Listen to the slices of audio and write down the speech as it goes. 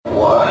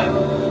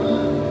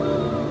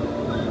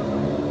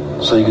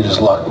So you could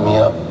just lock me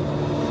up.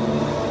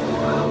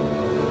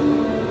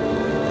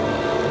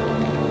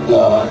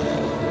 No.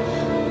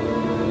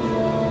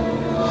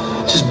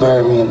 Just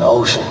bury me in the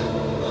ocean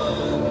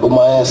with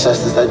my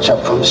ancestors that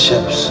jumped from the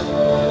ships.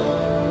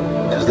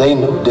 Because they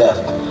knew death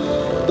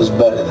was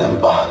better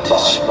than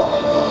bondage.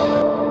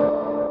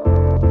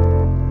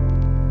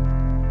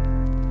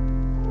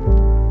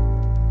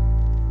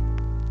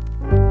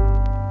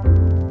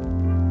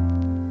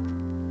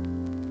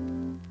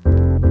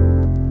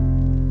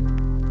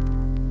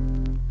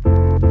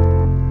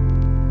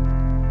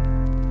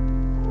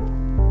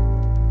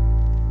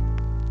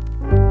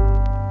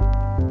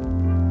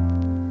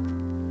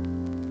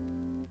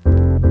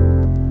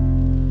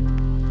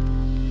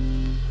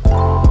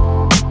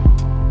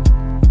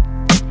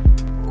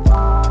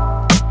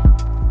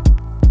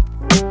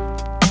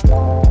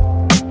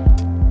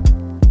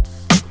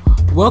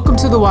 Welcome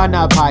to the Why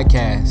Not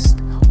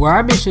Podcast, where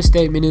our mission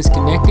statement is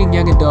connecting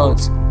young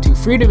adults to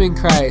freedom in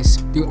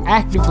Christ through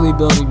actively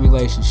building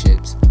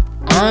relationships.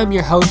 I'm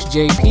your host,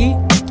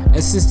 JP,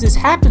 and since this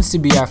happens to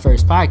be our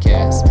first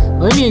podcast,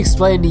 let me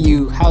explain to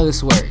you how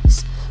this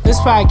works. This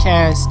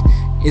podcast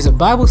is a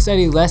Bible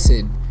study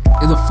lesson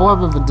in the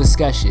form of a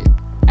discussion.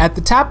 At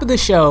the top of the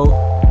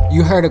show,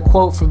 you heard a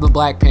quote from the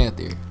Black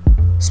Panther.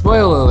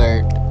 Spoiler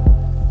alert,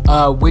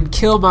 when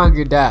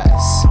Killmonger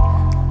dies.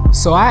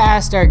 So I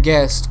asked our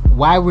guest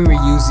why we were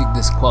using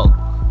this quote.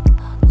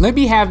 Let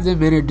me have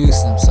them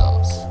introduce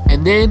themselves,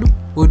 and then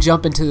we'll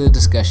jump into the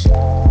discussion.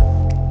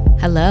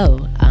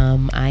 Hello,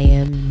 I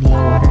am Nia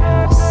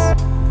Waterhouse.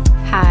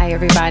 Hi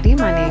everybody,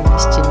 my name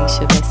is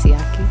Janisha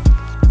Besiaki.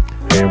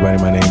 Hey everybody,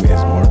 my name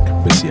is Mark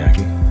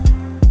Besiaki.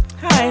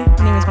 Hi,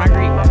 my name is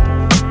Marguerite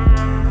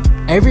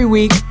Webb. Every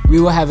week, we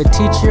will have a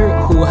teacher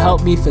who will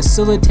help me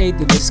facilitate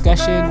the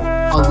discussion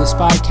on this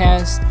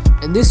podcast,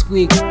 and this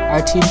week,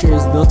 our teacher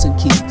is Milton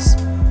Keys.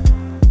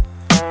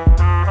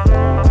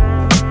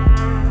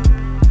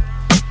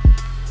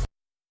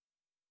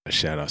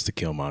 Shout outs to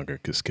Killmonger,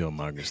 because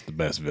Killmonger's the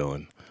best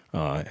villain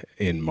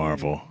in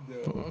Marvel.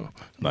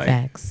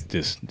 Facts.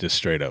 Just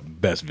straight up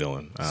best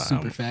villain.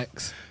 Super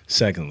facts.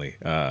 Secondly,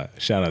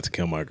 shout out to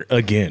Killmonger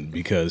again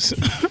because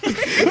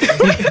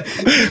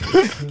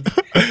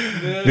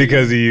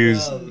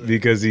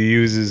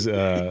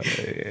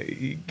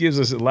he gives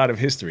us a lot of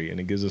history, and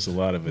it gives us a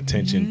lot of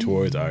attention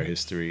towards our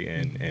history,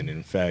 and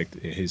in fact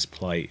his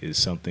plight is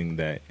something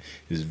that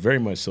is very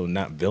much so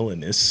not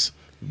villainous,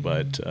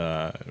 but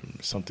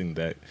something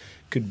that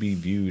could be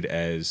viewed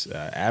as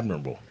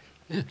admirable.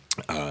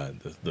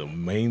 The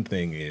main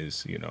thing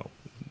is,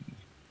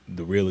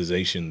 the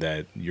realization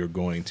that you're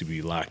going to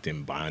be locked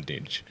in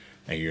bondage,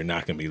 and you're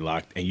not going to be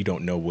locked, and you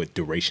don't know what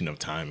duration of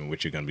time in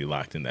which you're going to be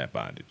locked in that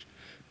bondage.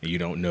 And you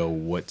don't know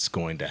what's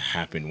going to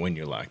happen when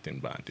you're locked in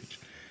bondage.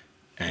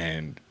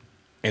 And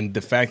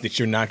the fact that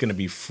you're not going to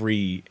be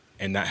free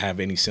and not have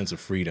any sense of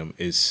freedom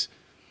is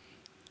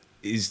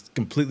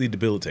completely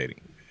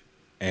debilitating.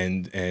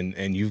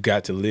 And you've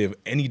got to live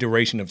any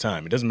duration of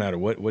time. It doesn't matter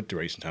what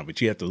duration of time,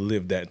 but you have to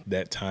live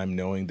that time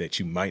knowing that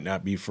you might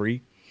not be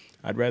free.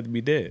 I'd rather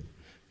be dead,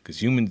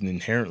 because humans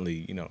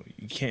inherently,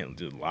 you can't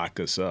just lock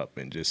us up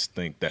and just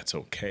think that's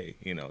okay.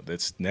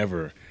 That's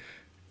never.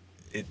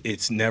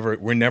 It's never.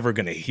 We're never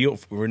gonna heal.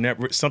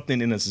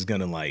 Something in us is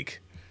gonna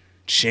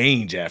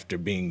change after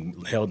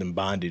being held in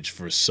bondage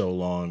for so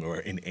long, or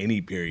in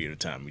any period of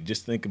time. You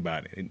just think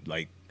about it.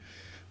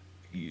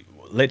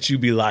 Let you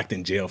be locked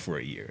in jail for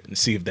a year and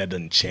see if that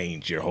doesn't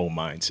change your whole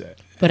mindset.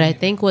 But I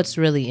think what's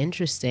really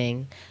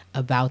interesting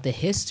about the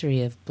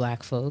history of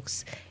Black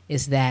folks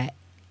is that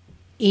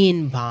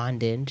in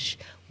bondage,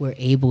 we're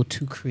able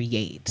to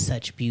create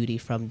such beauty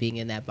from being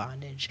in that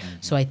bondage. Mm-hmm.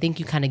 So I think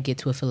you kind of get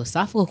to a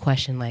philosophical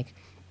question like,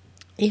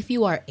 if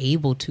you are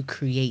able to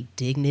create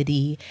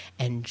dignity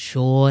and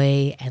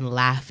joy and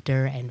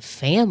laughter and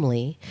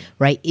family,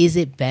 right, is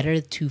it better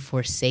to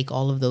forsake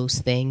all of those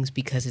things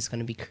because it's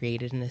going to be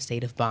created in a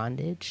state of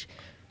bondage?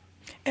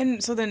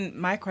 And so then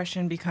my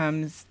question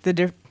becomes,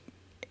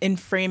 in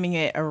framing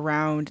it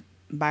around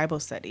Bible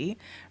study,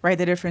 right,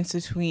 the difference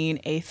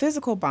between a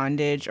physical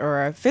bondage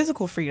or a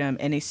physical freedom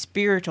and a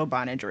spiritual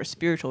bondage or a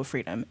spiritual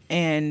freedom.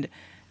 And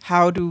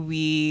how do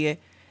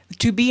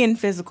to be in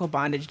physical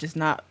bondage does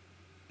not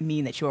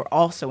mean that you are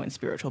also in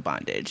spiritual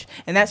bondage.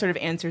 And that sort of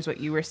answers what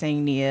you were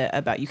saying, Nia,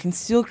 about you can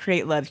still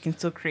create love, you can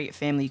still create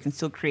family, you can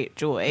still create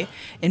joy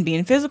and be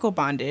in physical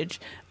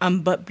bondage,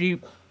 but be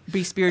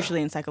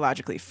spiritually and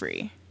psychologically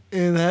free.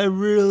 And I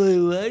really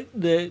like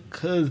that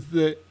because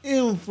the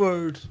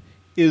inverse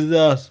is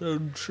also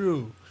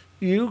true.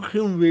 You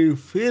can be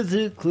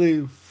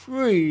physically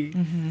free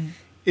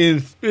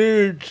and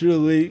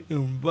spiritually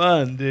in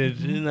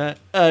bondage. And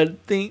I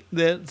think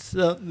that's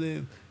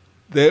something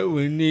that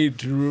we need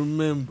to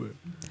remember.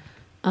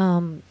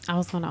 I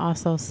was going to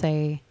also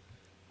say,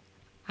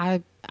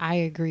 I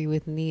agree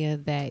with Nia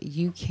that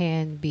you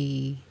can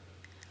be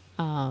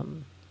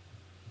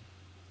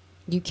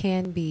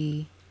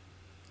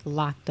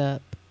locked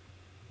up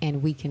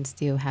and we can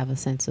still have a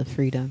sense of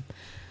freedom,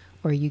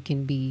 or you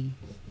can be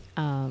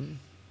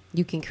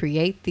You can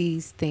create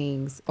these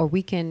things, or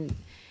we can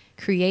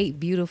create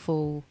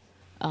beautiful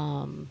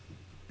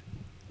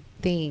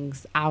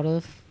things out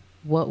of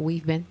what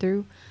we've been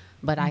through.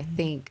 But I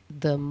think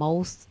the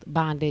most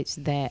bondage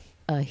that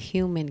a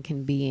human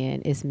can be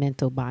in is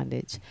mental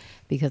bondage,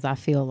 because I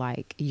feel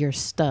like you're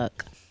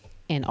stuck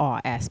in all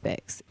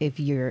aspects if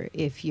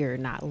you're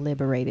not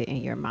liberated in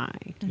your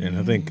mind. And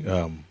I think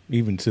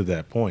even to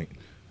that point,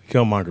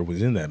 Killmonger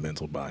was in that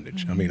mental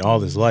bondage. I mean, all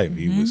his life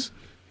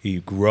he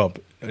grew up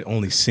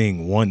only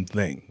seeing one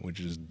thing, which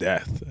is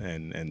death,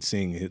 and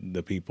seeing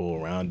the people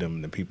around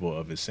him, the people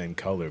of his same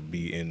color,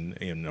 be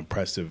in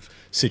oppressive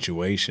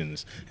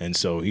situations. And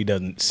so he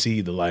doesn't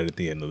see the light at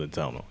the end of the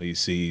tunnel. He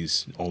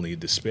sees only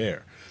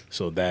despair.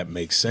 So that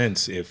makes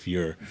sense if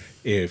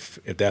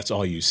that's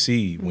all you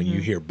see. When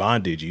you hear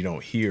bondage, you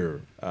don't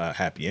hear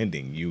happy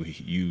ending.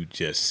 You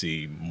just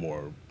see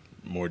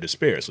more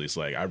despair. So it's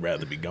like, I'd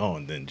rather be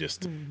gone than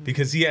just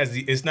because he has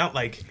it's not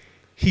like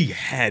he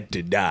had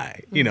to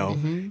die. You know,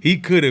 he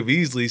could have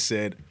easily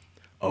said,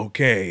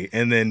 okay,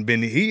 and then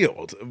been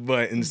healed.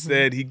 But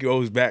instead he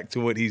goes back to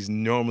what he's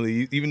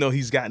normally, even though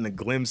he's gotten a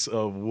glimpse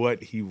of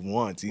what he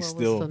wants, he's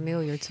What was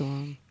familiar to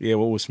him. Yeah,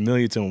 what was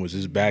familiar to him was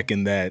just back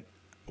in that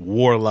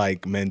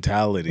warlike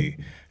mentality.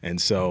 And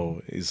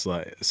so it's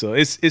like, so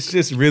it's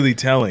just really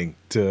telling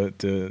to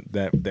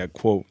that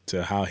quote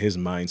to how his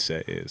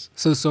mindset is.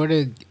 So sort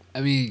of, I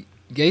mean,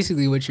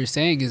 basically what you're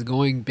saying is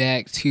going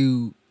back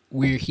to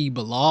where he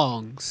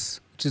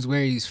belongs, which is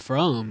where he's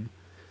from.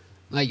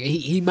 Like,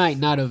 he might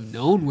not have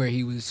known where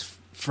he was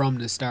from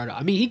to start.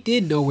 I mean, he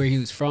did know where he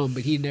was from,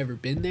 but he'd never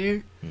been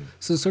there.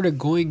 So sort of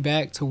going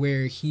back to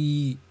where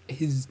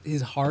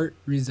his heart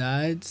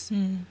resides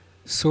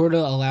sort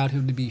of allowed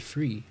him to be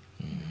free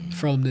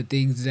from the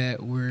things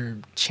that were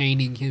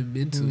chaining him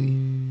mentally.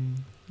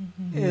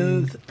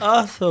 And it's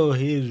also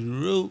his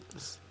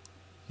roots.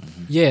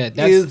 Yeah,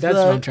 that's what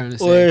I'm trying to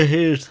say. Where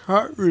his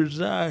heart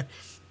resides,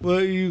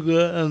 but you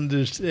gotta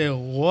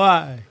understand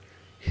why.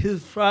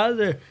 His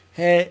father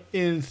had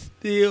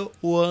instilled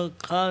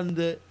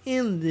Wakanda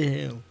into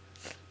him.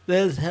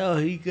 That's how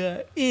he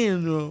got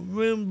in.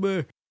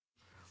 Remember,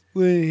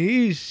 when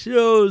he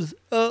shows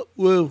up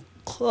with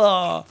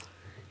Claw,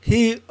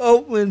 he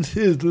opens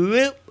his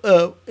lip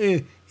up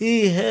and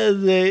he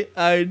has a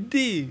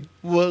ID.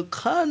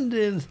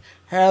 Wakandans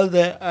have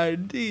that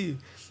ID.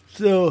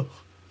 So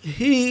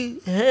he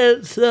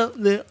had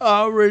something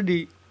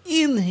already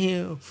in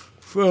him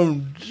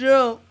from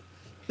jump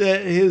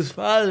that his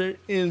father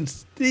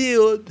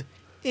instilled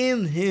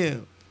in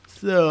him.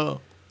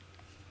 So,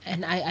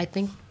 and I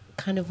think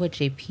kind of what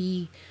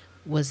JP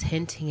was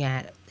hinting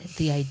at,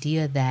 the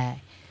idea that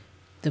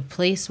the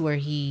place where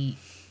he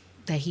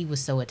was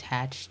so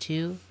attached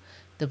to,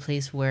 the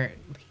place where,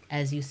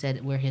 as you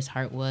said, where his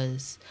heart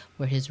was,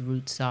 where his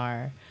roots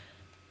are,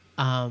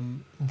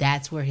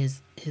 that's where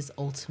his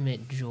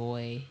ultimate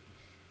joy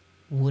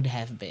would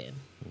have been.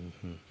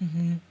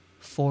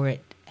 For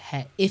it,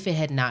 if it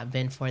had not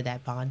been for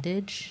that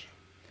bondage,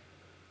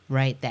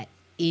 right? That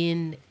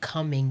in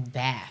coming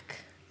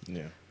back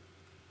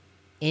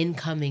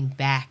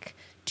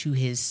to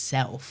his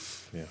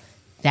self,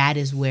 that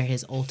is where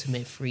his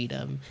ultimate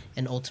freedom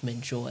and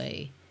ultimate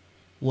joy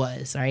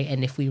was, right?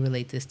 And if we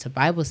relate this to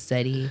Bible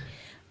study,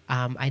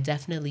 I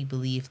definitely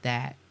believe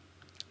that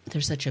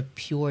there's such a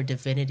pure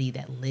divinity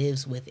that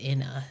lives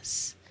within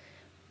us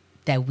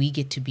that we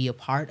get to be a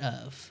part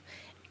of.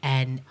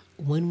 And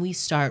when we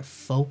start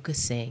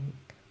focusing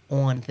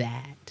on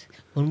that,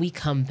 when we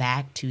come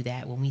back to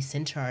that, when we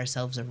center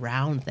ourselves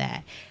around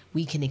that,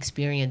 we can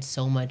experience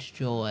so much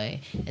joy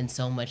and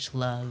so much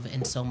love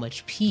and so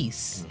much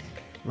peace,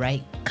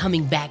 right?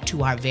 Coming back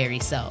to our very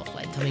self,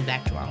 like coming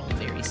back to our own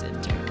very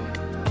center.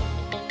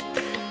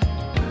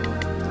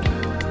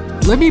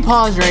 Let me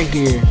pause right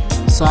here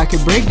so I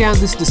can break down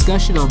this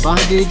discussion on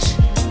bondage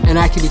and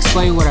I can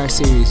explain what our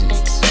series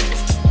is.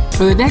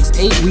 For the next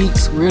 8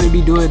 weeks, we're going to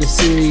be doing a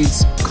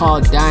series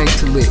called Dying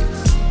to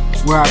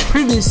Live, where our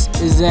premise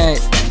is that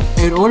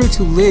in order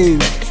to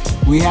live,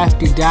 we have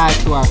to die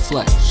to our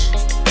flesh.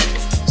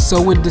 So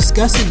when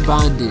discussing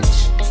bondage,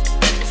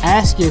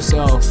 ask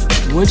yourself,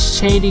 what's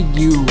chaining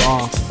you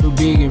off from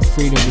being in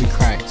freedom in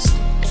Christ?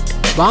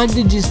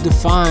 Bondage is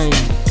defined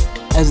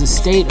as a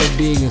state of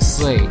being a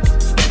slave.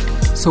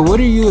 So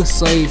what are you a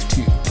slave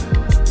to?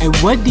 And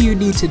what do you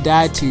need to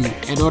die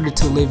to in order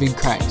to live in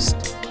Christ?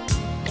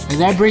 And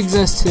that brings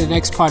us to the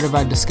next part of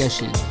our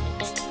discussion,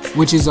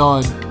 which is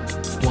on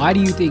why do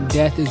you think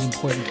death is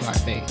important to our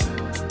faith?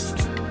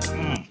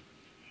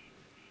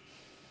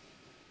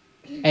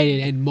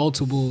 And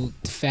multiple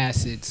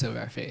facets of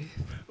our faith.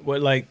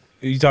 What, like,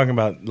 are you talking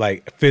about,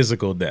 like,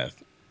 physical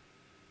death?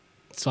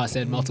 So I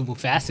said multiple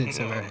facets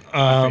of our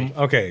faith.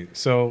 Okay,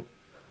 so,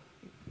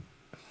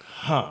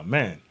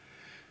 man.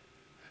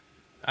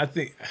 I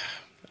think,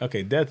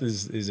 okay, death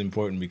is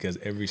important because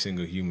every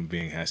single human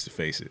being has to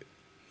face it.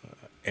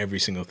 Every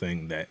single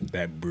thing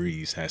that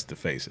breathes has to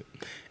face it.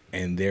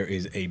 And there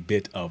is a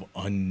bit of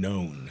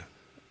unknown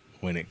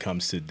when it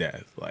comes to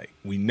death. Like,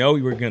 we know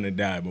we're going to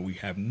die, but we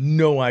have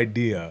no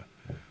idea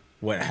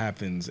what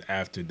happens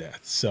after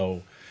death.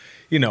 So,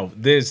 you know,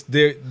 there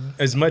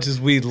as much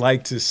as we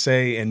like to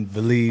say and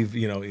believe,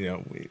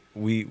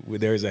 we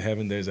there's a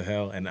heaven, there's a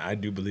hell, and I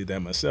do believe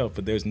that myself,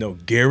 but there's no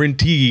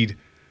guaranteed,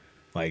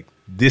 like,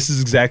 this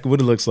is exactly what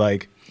it looks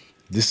like.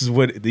 This is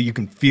what you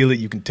can feel it,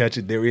 you can touch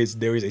it. There is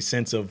a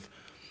sense of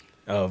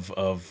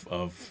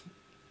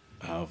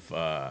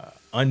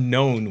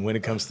unknown when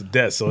it comes to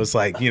death. So it's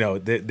like,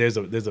 there's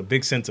a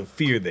big sense of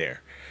fear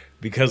there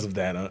because of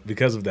that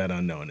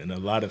unknown. And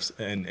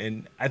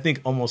and I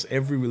think almost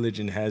every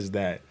religion has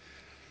that.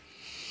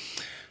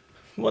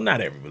 Well,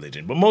 not every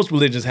religion, but most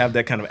religions have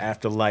that kind of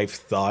afterlife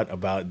thought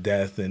about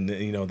death, and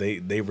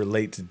they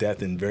relate to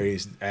death in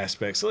various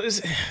aspects. So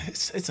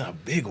it's a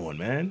big one,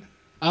 man.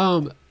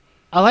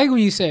 I like when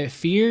you said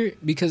fear,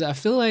 because I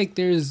feel like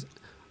there's,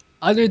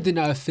 other than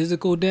a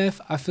physical death,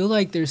 I feel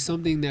like there's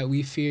something that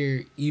we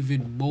fear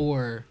even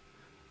more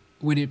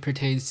when it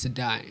pertains to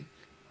dying.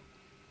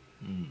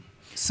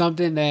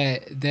 Something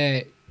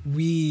that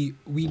we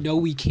know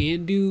we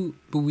can do,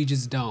 but we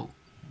just don't.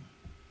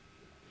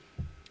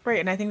 Right,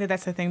 and I think that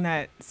that's the thing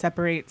that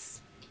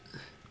separates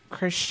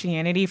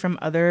Christianity from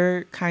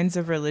other kinds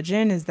of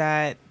religion, is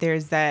that there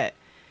is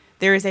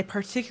a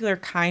particular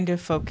kind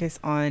of focus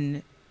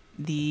on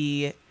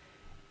the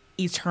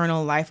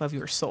eternal life of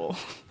your soul,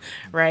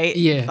 right?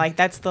 Yeah. Like,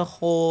 that's the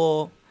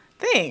whole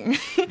thing,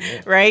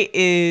 right?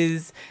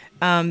 Is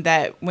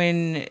that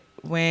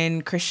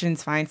when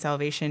Christians find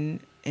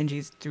salvation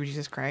through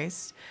Jesus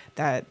Christ,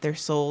 that their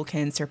soul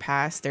can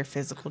surpass their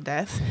physical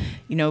death.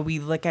 We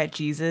look at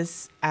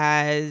Jesus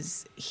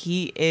as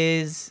he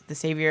is the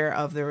savior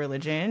of the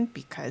religion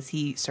because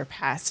he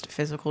surpassed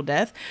physical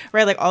death,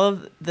 right? Like, all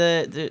of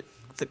the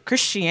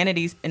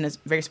Christianity in a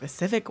very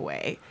specific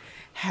way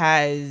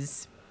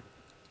has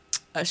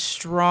a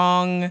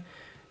strong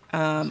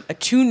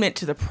attunement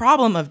to the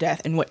problem of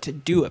death and what to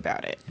do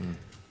about it.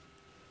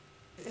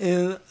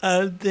 And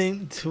I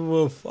think to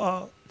a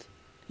fault.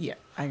 Yeah,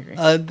 I agree.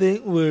 I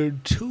think we're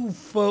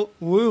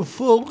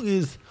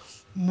focused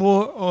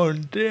more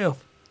on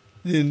death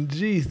than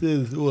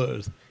Jesus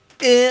was.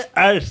 And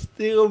I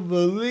still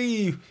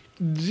believe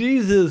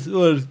Jesus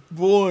was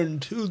born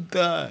to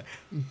die.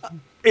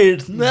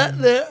 It's not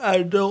that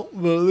I don't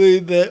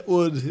believe that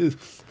was his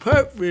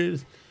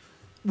purpose,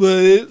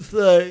 but it's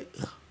like,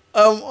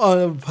 I'm on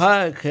a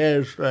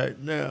podcast right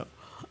now.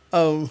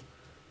 I'm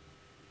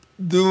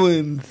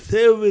doing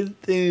 7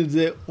 things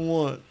at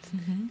once.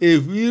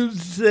 If you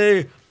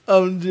say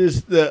I'm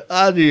just the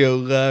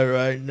audio guy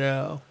right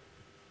now,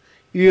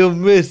 you're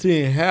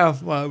missing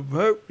half my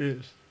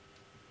purpose.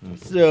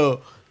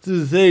 So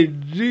to say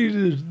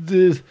Jesus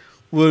just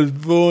was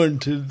born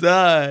to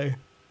die,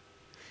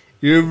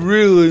 you're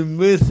really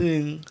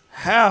missing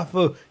half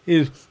of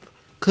his,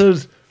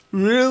 because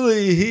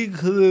really he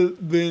could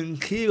have been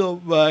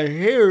killed by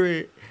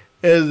Herod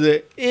as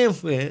an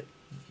infant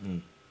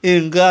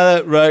and got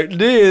it right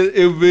then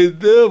if been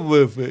done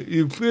with it.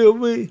 You feel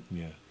me?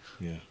 Yeah.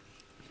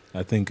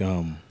 I think,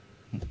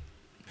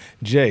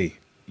 Jay,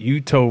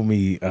 you told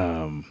me,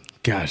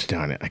 gosh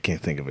darn it, I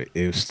can't think of it.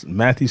 It was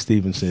Matthew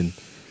Stevenson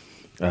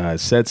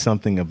said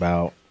something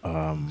about...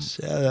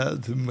 Shout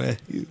out to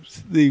Matthew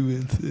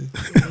Stevenson.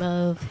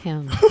 Love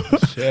him.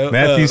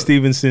 Matthew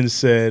Stevenson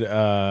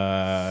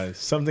said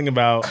something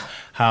about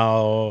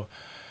how...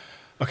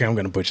 Okay, I'm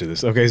going to butcher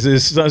this. Okay, so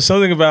it's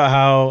something about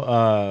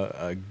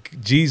how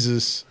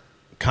Jesus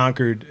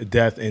conquered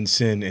death and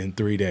sin in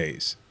 3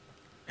 days.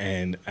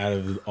 And out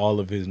of all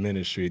of his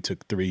ministry, it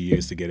took 3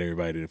 years to get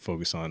everybody to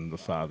focus on the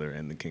Father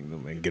and the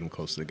kingdom and get them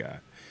close to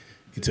God.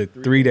 He took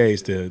 3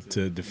 days to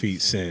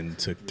defeat sin,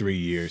 took 3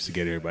 years to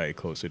get everybody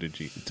closer to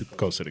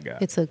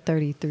God. It took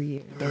 33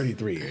 years.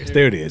 33 years.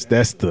 There it is.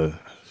 That's the...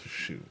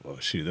 Shoot,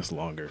 that's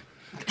longer.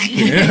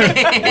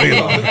 Way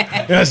longer.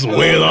 That's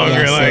way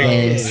longer.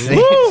 Yes, Like,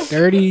 woo!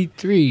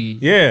 33.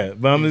 Yeah,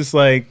 but I'm just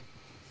like,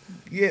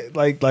 yeah,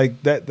 like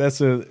that. That's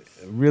a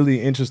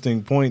really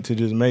interesting point to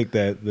just make,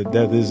 that the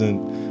death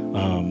isn't,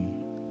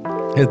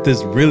 that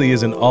this really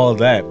isn't all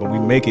that, but we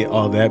make it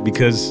all that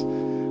because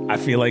I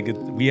feel like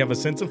we have a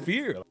sense of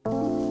fear.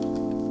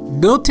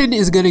 Milton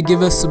is going to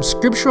give us some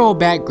scriptural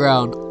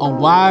background on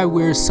why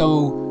we're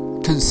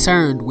so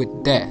concerned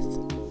with death.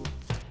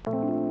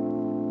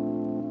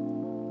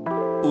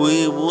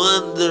 We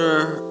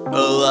wonder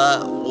a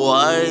lot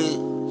why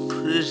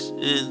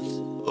Christians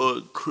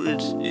or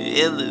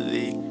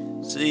Christianity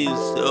seems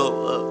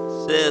so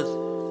obsessed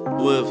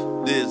with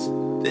this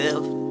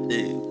death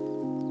thing.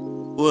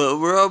 Well,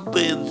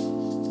 Romans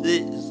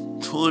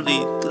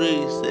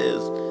 6:23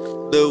 says,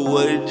 the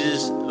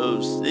wages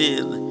of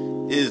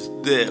sin is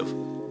death.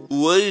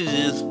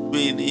 Wages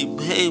meaning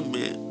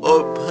payment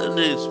or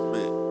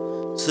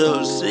punishment.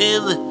 So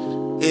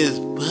sin is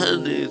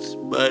punished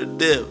by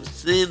death.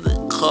 Sin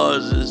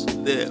causes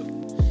death.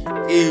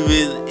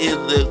 Even in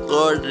the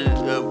Garden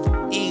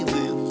of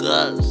Eden,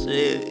 God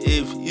said,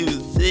 if you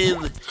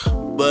sin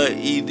by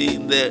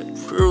eating that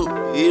fruit,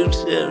 you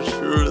shall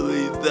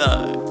surely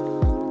die.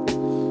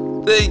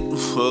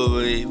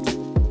 Thankfully,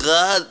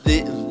 God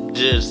didn't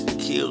just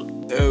kill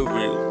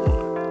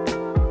everyone.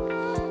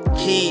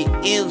 he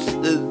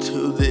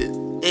instituted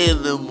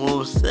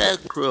animal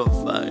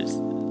sacrifices.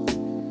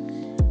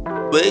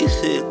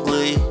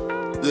 Basically,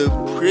 the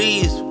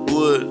priest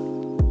would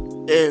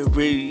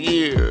every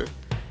year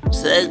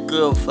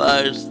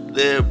sacrifice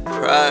their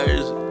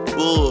prize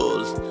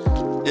bulls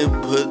and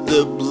put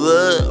the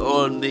blood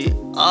on the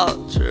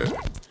altar.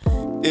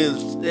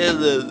 Instead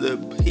of the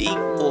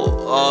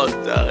people all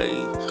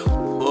dying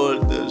for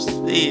the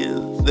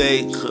sins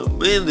they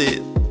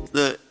committed,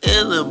 the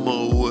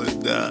animal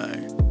would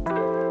die.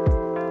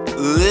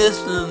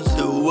 Listen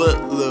to what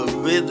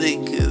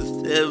Leviticus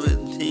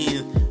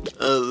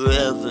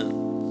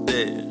 17:11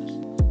 says.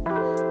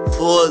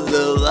 For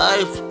the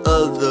life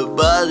of the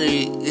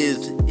body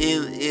is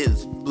in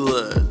its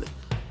blood.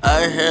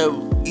 I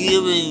have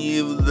given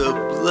you the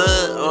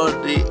blood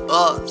on the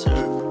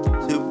altar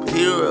to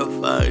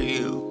purify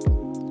you,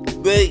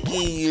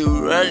 making you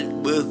right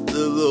with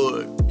the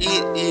Lord.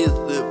 It is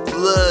the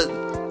blood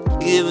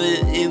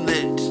given in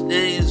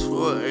exchange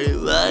for a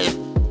life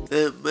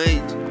that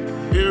makes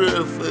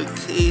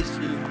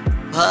purification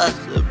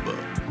possible.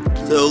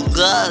 So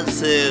God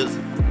says,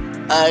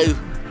 I've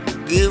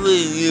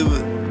given you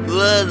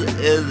blood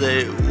as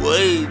a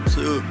way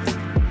to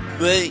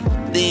make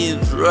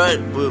things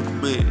right with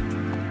me.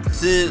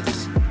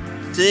 Since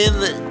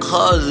sin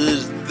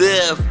causes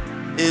death,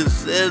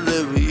 instead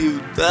of you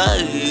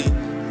dying,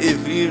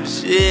 if you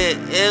shed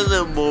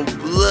animal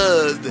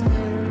blood,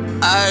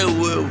 I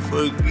will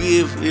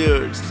forgive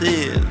your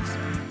sins.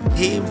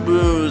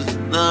 Hebrews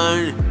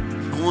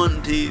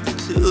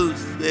 9:22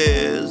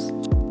 says,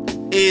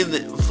 in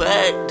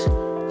fact,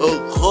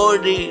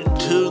 according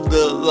to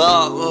the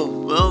law of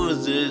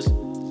Moses,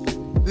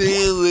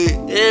 nearly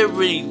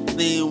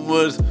everything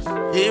was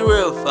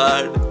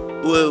purified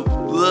with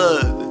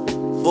blood,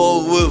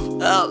 for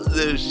without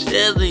the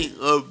shedding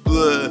of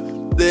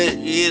blood, there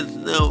is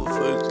no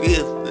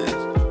forgiveness.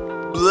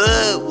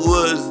 Blood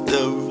was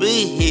the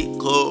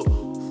vehicle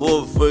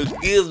for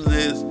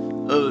forgiveness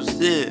of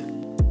sin.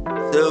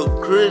 So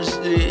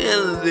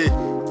Christianity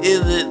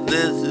isn't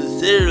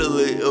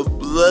necessarily a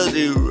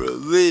bloody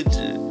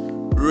religion.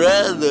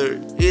 Rather,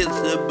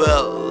 it's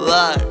about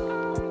life.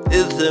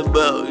 It's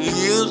about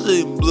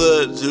using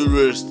blood to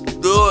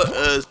restore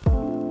us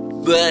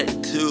back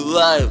to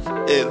life.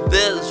 And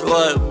that's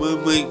why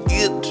when we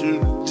get to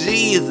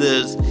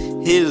Jesus,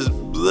 his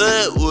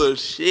blood was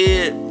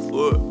shed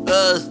for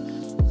us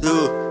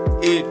to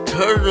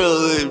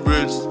eternally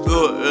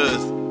restore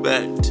us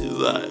back to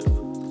life.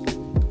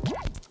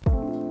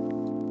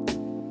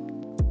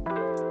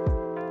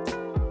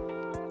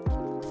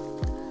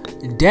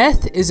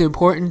 Death is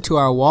important to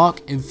our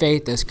walk and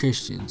faith as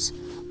Christians.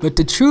 But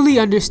to truly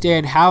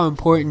understand how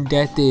important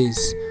death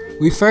is,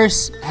 we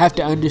first have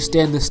to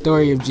understand the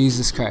story of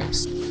Jesus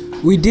Christ.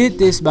 We did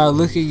this by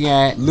looking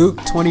at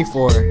Luke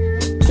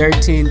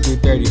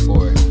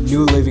 24:13-34,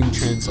 New Living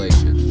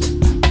Translation.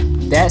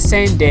 That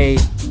same day,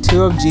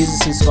 2 of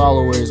Jesus'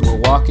 followers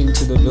were walking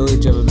to the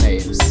village of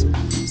Emmaus,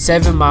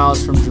 7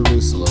 miles from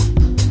Jerusalem.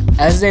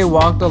 As they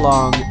walked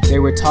along, they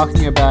were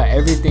talking about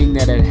everything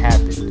that had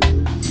happened.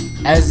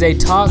 As they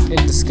talked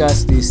and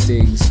discussed these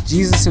things,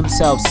 Jesus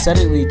himself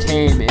suddenly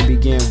came and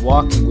began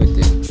walking with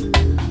them.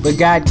 But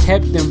God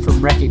kept them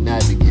from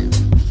recognizing him.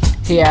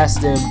 He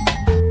asked them,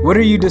 "What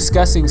are you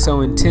discussing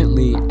so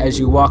intently as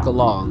you walk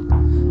along?"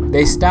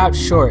 They stopped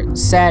short,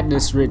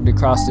 sadness written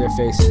across their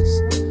faces.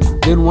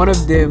 Then one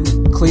of them,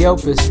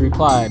 Cleopas,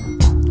 replied,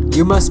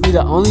 "You must be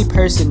the only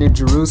person in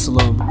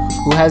Jerusalem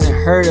who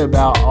hasn't heard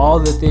about all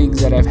the things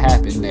that have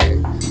happened there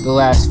the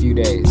last few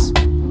days."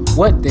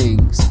 "What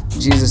things?"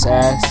 Jesus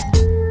asked.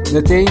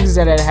 "The things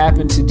that had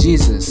happened to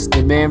Jesus,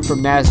 the man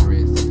from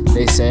Nazareth,"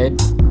 they said.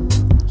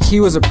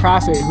 "He was a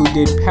prophet who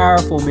did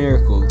powerful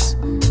miracles,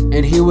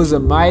 and he was a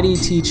mighty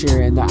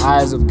teacher in the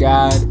eyes of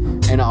God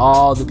and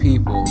all the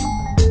people.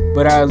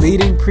 But our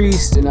leading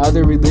priests and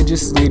other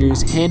religious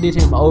leaders handed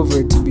him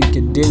over to be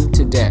condemned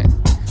to death,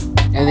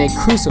 and they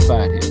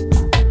crucified him.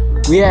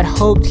 We had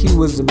hoped he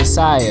was the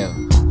Messiah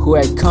who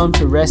had come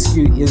to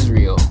rescue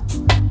Israel.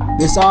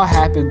 This all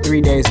happened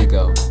 3 days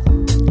ago."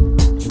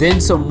 Then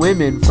some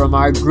women from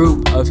our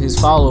group of his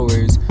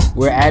followers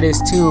were at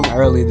his tomb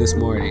early this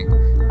morning,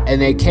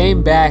 and they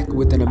came back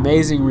with an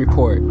amazing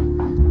report.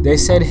 They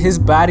said his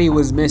body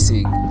was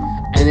missing,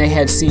 and they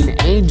had seen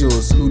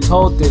angels who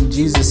told them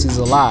Jesus is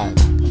alive.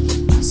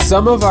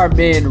 Some of our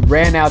men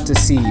ran out to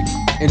see,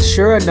 and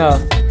sure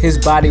enough, his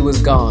body was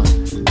gone,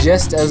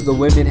 just as the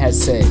women had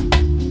said.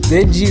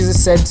 Then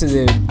Jesus said to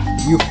them,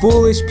 "You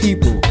foolish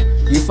people,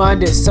 you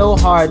find it so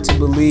hard to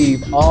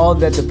believe all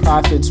that the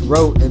prophets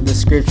wrote in the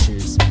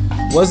scriptures.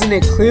 Wasn't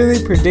it clearly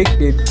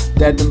predicted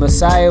that the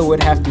Messiah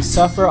would have to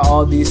suffer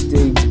all these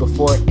things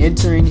before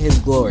entering his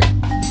glory?"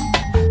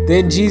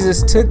 Then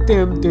Jesus took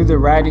them through the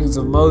writings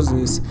of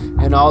Moses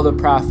and all the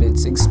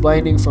prophets,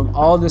 explaining from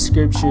all the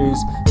scriptures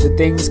the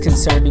things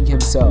concerning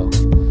himself.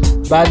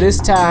 By this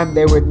time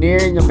they were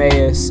nearing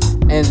Emmaus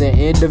and the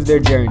end of their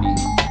journey.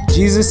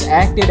 Jesus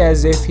acted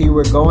as if he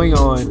were going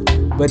on,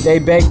 but they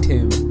begged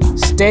him,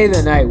 "Stay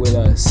the night with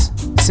us,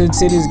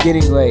 since it is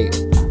getting late."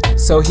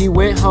 So he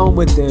went home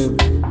with them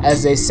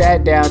as they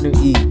sat down to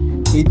eat.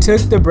 He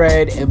took the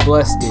bread and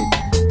blessed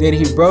it. Then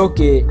he broke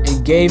it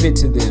and gave it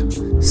to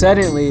them.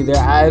 Suddenly their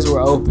eyes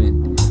were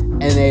opened,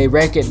 and they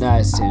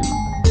recognized him.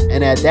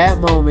 And at that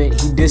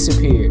moment he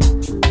disappeared.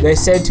 They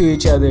said to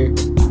each other,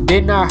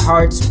 "Didn't our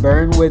hearts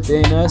burn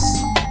within us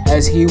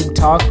as he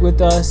talked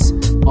with us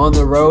on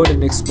the road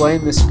and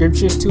explained the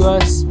scriptures to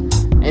us?"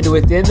 And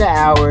within the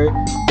hour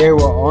they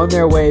were on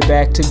their way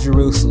back to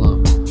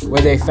Jerusalem,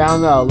 where they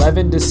found the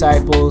 11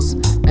 disciples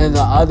and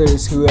the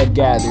others who had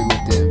gathered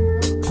with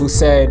them, who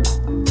said,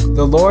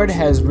 "The Lord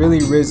has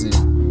really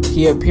risen.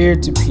 He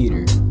appeared to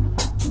Peter."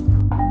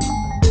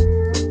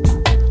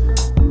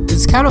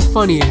 It's kind of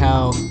funny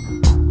how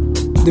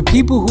the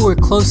people who were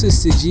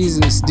closest to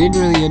Jesus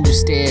didn't really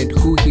understand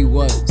who he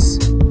was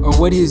or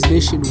what his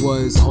mission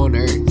was on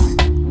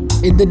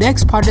earth. In the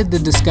next part of the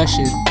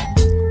discussion,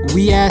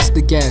 we asked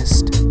the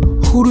guest,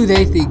 who do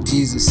they think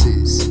Jesus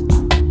is?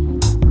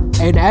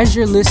 And as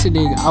you're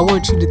listening, I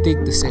want you to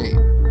think the same.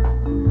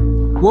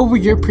 What were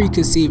your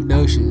preconceived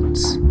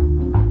notions?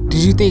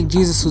 Did you think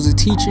Jesus was a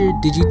teacher?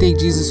 Did you think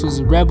Jesus was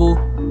a rebel?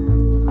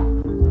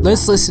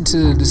 Let's listen to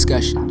the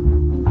discussion.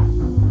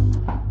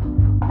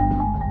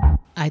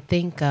 I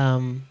think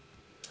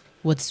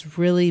what's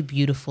really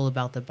beautiful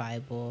about the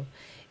Bible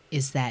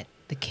is that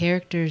the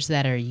characters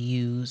that are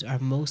used are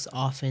most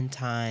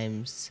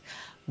oftentimes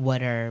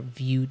what are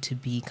viewed to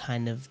be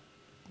kind of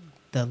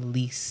the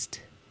least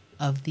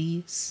of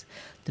these.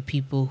 The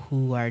people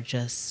who are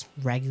just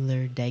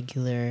regular,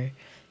 degular,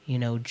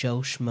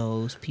 Joe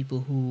Schmoes,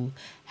 people who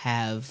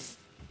have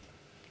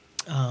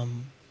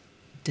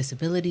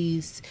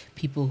disabilities,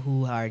 people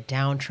who are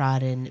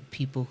downtrodden,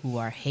 people who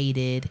are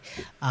hated,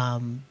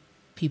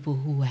 people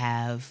who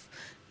have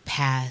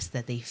past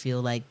that they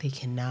feel like they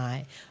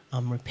cannot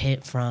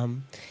repent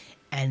from.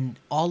 And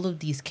all of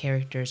these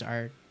characters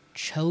are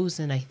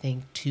chosen, I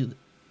think, to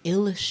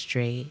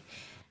illustrate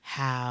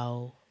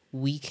how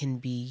we can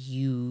be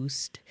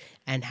used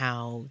and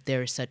how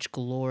there is such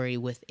glory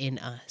within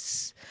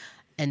us.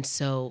 And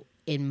so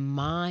in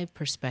my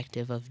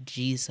perspective of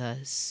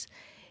Jesus,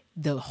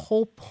 the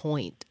whole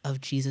point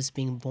of Jesus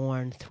being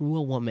born through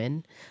a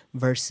woman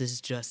versus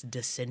just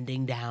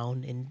descending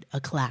down in a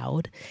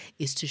cloud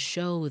is to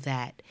show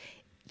that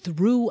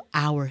through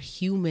our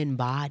human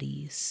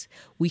bodies,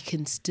 we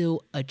can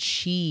still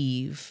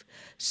achieve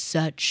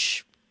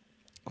such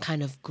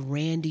kind of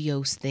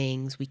grandiose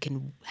things. We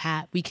can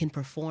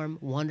perform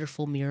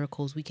wonderful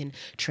miracles. We can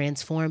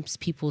transform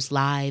people's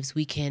lives.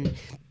 We can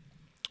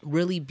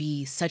really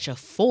be such a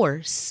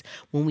force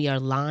when we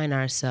align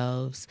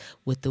ourselves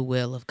with the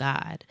will of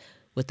God,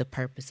 with the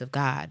purpose of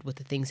God, with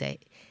the things that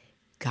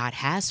God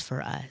has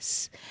for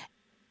us.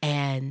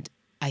 And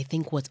I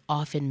think what's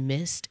often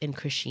missed in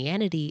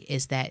Christianity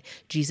is that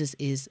Jesus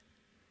is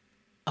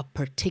a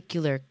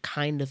particular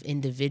kind of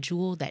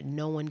individual that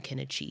no one can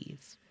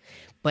achieve.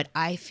 But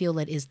I feel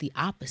that is the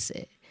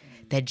opposite.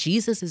 That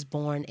Jesus is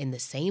born in the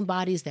same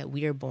bodies that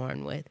we are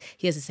born with.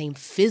 He has the same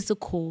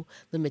physical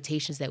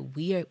limitations that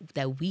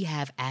we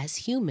have as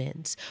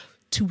humans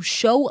to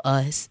show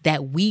us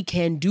that we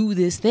can do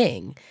this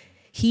thing.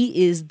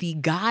 He is the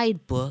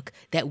guidebook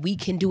that we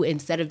can do it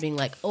instead of being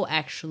like, oh,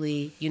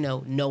 actually,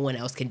 no one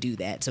else can do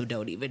that, so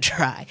don't even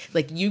try.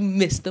 Like, you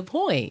missed the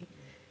point.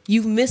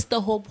 You've missed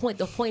the whole point.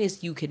 The point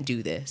is you can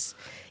do this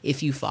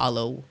if you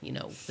follow,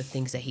 the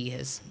things that he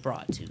has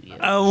brought to you.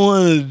 I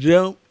want to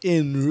jump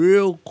in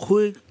real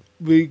quick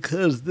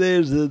because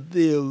there's a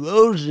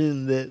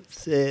theologian that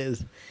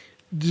says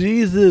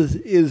Jesus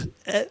is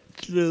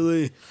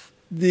actually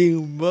the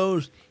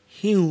most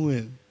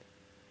human.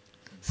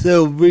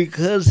 So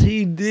because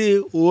he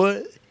did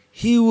what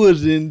he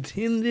was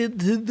intended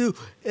to do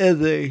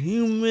as a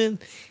human,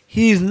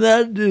 he's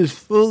not just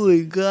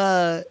fully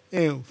God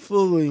and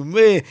fully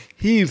man.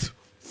 He's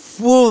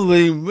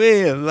fully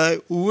man.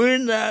 Like, we're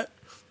not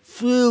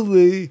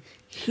fully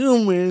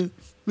human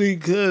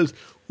because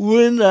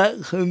we're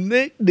not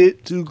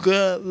connected to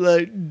God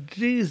like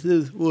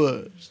Jesus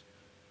was.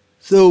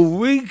 So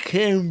we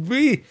can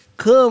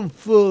become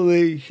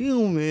fully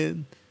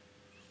human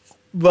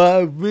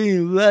by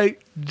being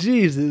like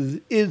Jesus.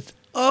 It's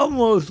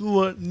almost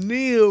what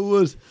Nia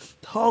was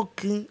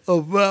talking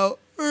about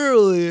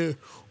earlier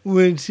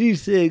when she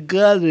said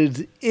God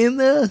is in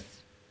us.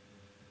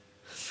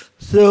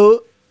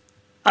 So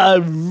I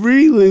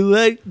really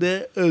like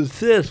that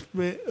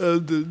assessment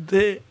of the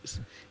text.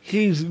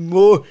 He's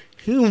more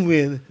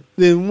human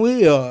than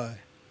we are.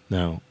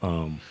 Now,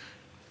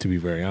 to be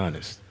very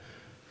honest,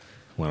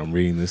 when I'm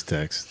reading this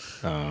text,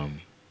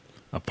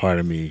 a part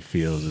of me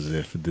feels as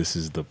if this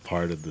is the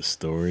part of the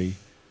story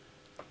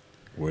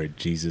where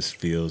Jesus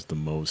feels the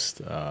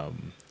most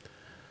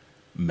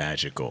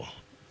magical.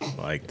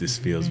 Like, this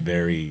feels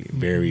very,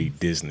 very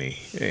Disney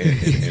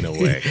in a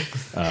way.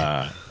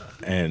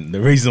 And the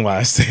reason why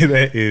I say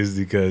that is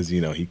because,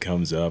 he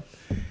comes up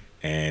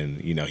and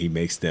he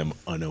makes them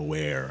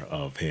unaware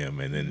of him,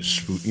 and then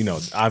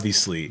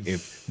obviously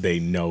if they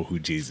know who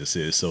Jesus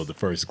is, so the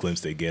first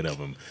glimpse they get of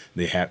him,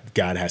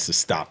 God has to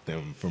stop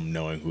them from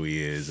knowing who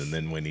he is, and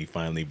then when he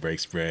finally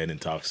breaks bread and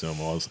talks to them,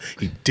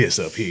 he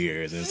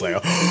disappears, and it's like,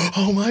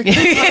 oh my God,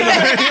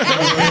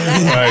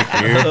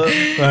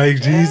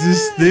 like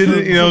Jesus did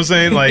it, you know what I'm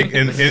saying? Like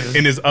in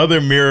his other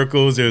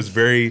miracles, there's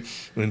very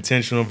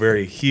intentional,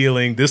 very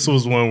healing. This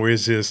was one where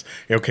it's just,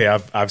 okay,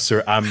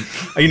 I'm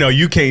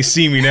you can't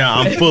see me now.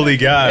 I'm fully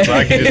God, so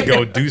I can just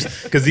go do.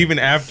 Because even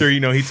after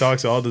he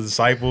talks to all the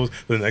disciples,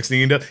 the next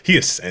thing he does, he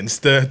ascends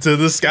to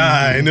the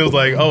sky, and it was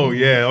like, oh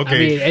yeah, okay. I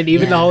mean, and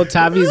even the whole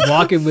time he's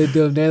walking with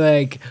them, they're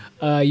like,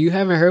 "You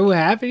haven't heard what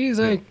happened?" He's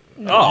like,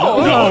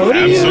 no, what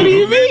do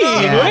you mean?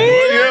 Not. You know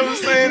what I'm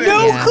saying?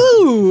 No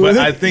clue. But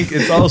I think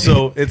it's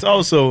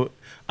also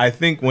I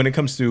think when it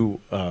comes to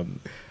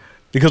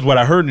because what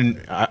I've heard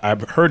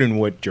in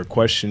what your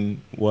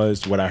question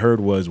was, what I heard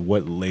was,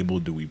 what label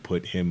do we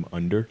put him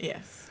under?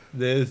 Yes.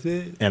 That's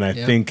it. And I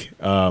think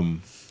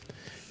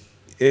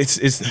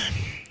it's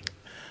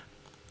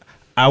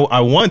I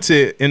want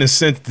to, in a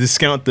sense,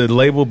 discount the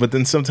label, but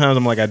then sometimes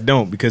I'm like, I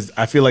don't, because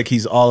I feel like he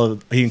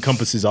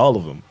encompasses all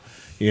of them.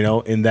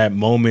 In that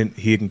moment,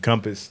 he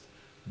encompassed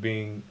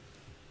being.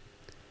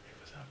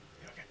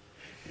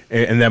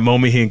 In that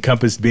moment, he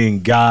encompassed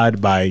being God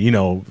by,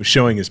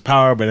 showing his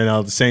power, but then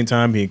at the same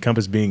time, he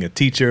encompassed being a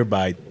teacher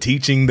by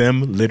teaching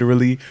them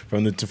literally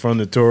from the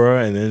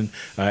Torah, and then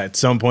at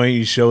some point,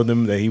 he showed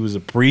them that he was a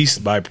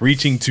priest by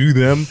preaching to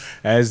them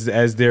as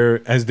they're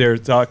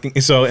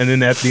talking. So, and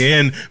then at the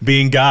end,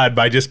 being God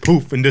by just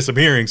poof and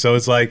disappearing. So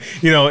it's like,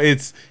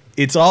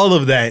 it's all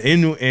of that,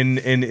 and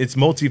it's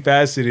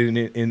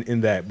multifaceted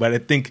in that. But I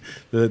think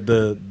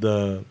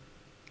the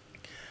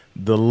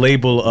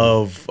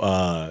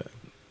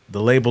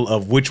label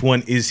of which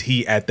one is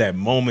he at that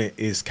moment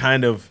is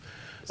kind of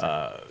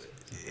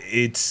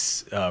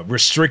it's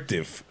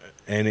restrictive,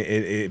 and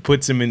it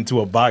puts him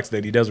into a box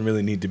that he doesn't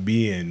really need to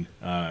be in,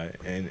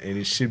 and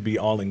it should be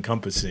all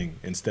encompassing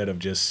instead of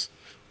just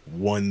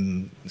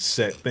one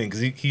set thing, because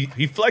he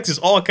flexes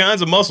all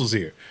kinds of muscles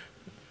here.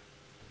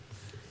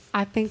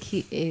 I think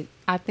it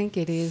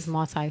is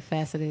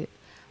multifaceted,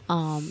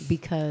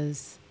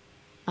 because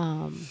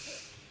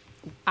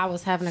I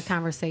was having a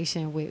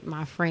conversation with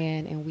my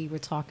friend, and we were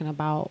talking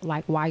about,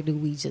 like, why do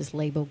we just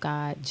label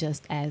God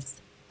just as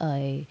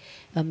a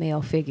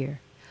male figure?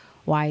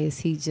 Why is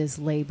he just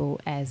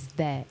labeled as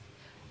that,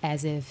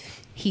 as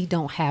if he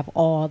don't have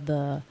all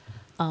the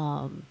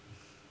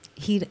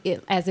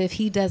as if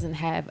he doesn't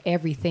have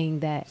everything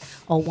that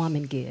a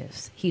woman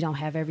gives. He don't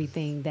have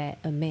everything that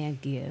a man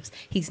gives.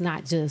 He's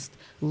not just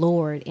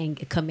Lord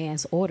and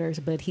commands orders,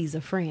 but he's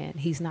a friend.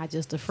 He's not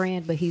just a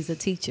friend, but he's a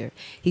teacher.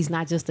 He's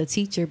not just a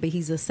teacher, but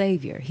he's a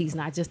savior. He's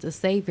not just a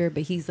savior,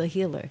 but he's a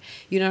healer.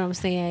 You know what I'm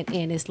saying?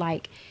 And it's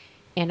like,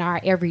 in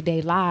our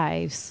everyday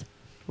lives,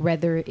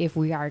 whether if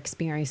we are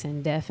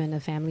experiencing death in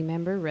a family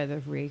member, whether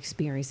if we're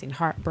experiencing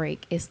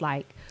heartbreak, it's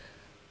like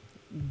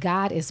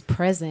God is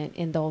present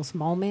in those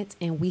moments,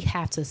 and we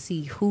have to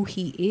see who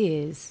he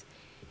is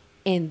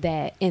in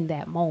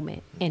that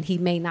moment. And he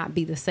may not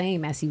be the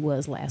same as he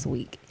was last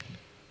week.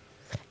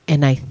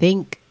 And I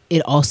think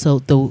it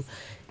also,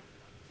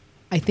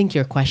 I think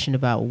your question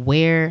about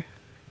where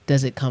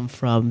does it come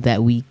from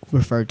that we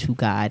refer to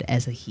God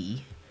as a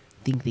he,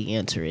 I think the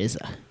answer is,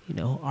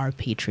 our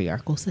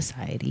patriarchal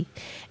society.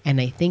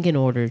 And I think in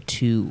order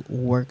to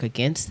work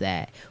against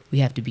that, we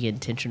have to be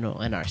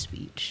intentional in our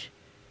speech.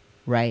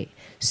 Right?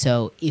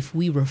 So if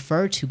we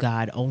refer to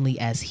God only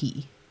as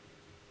he,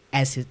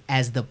 as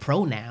the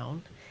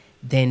pronoun,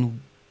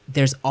 then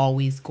there's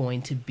always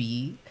going to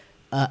be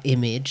an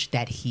image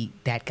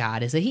that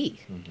God is a he.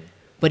 Mm-hmm.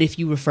 But if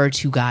you refer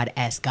to God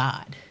as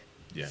God,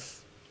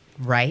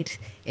 right?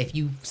 If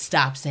you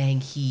stop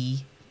saying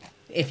he,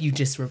 if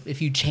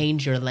you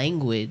change your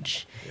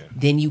language,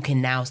 then you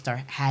can now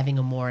start having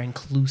a more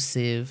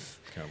inclusive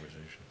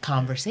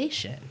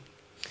conversation.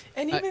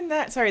 And even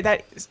that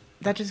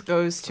just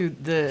goes to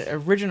the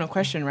original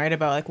question, right?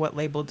 About like, what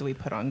label do we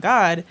put on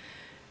God?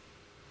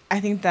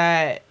 I think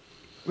that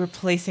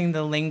replacing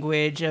the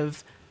language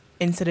of,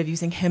 instead of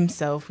using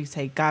himself, we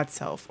say God's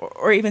self,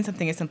 or even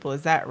something as simple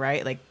as that,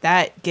 right? Like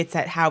that gets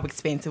at how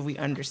expansive we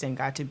understand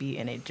God to be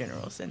in a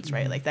general sense,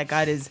 right? Like that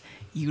God is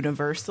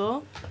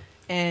universal,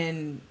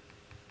 and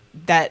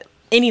that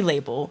any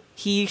label,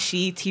 he,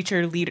 she,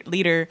 teacher,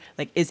 leader,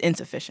 like, is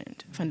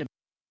insufficient. Fundamentally.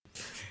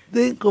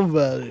 Think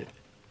about it.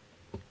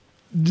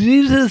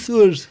 Jesus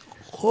was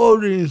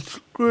quoting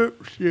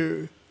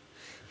scripture.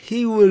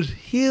 He was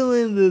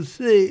healing the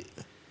sick.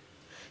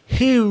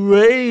 He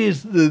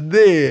raised the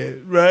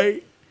dead,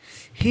 right?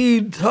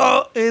 He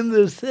taught in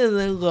the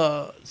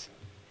synagogues.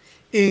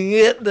 And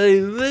yet they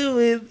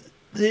limited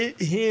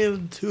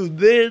him to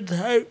their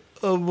type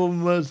of a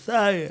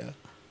Messiah.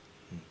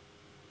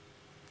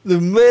 The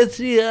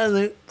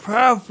messianic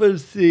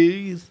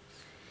prophecies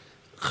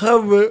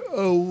cover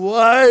a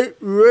wide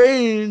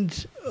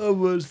range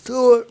of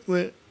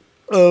assortment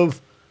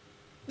of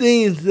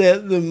things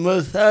that the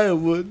Messiah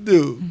would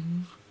do. Mm-hmm.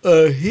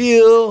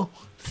 heal,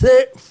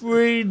 set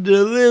free,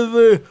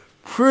 deliver,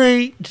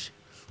 preach,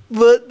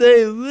 but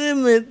they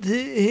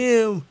limited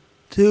him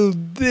to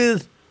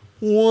this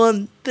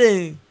one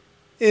thing.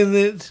 And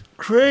it's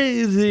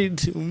crazy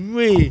to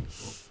me.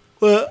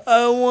 But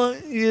I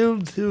want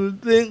you to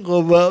think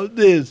about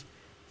this.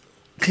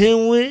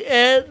 Can we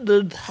add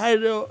the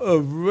title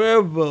of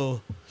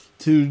rebel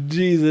to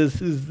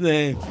Jesus'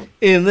 name?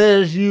 And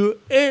as you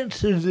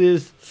answer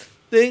this,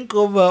 think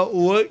about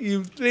what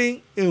you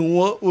think and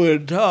what we're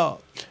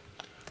taught.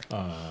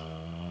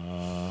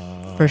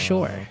 For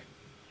sure.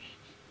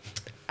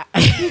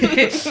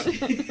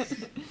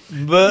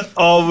 But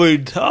are we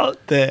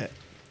taught that?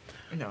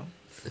 No.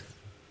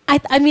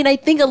 I mean, I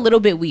think a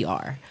little bit we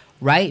are,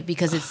 right?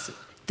 Because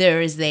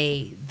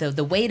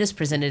the way it is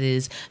presented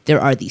is there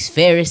are these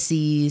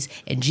Pharisees,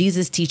 and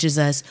Jesus teaches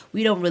us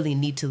we don't really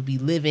need to be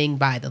living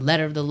by the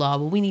letter of the law,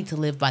 but we need to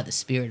live by the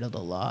spirit of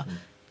the law.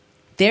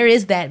 There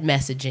is that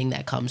messaging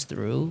that comes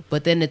through,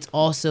 but then it's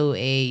also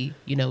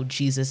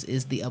Jesus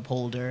is the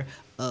upholder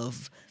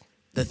of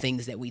the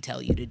things that we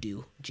tell you to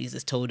do.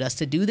 Jesus told us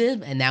to do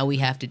them, and now we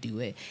have to do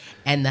it.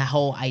 And the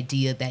whole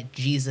idea that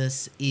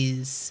Jesus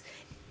is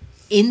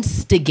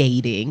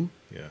instigating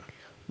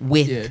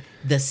with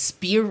the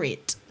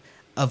spirit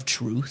of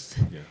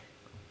truth,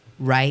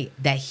 right?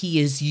 That he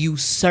is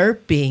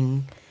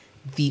usurping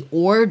the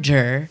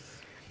order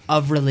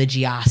of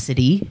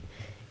religiosity,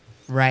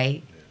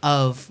 right?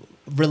 Of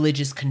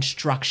religious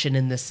construction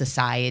in the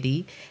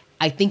society.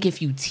 I think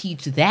if you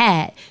teach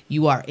that,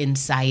 you are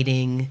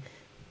inciting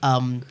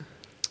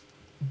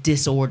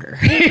disorder.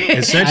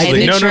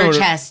 Essentially, and the church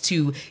has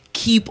to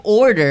keep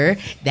order.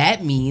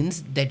 That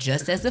means that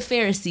just as the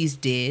Pharisees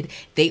did,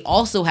 they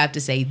also have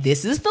to say,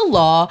 this is the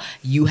law,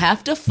 you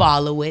have to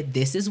follow it,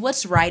 this is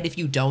what's right. If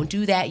you don't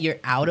do that, you're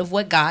out of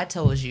what God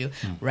tells you,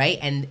 right?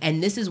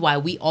 And this is why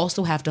we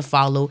also have to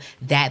follow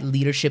that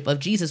leadership of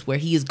Jesus, where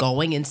he is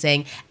going and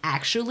saying,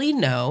 actually,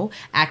 no,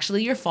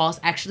 actually, you're false,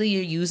 actually,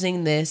 you're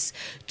using this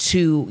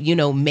to,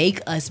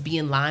 make us be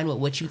in line with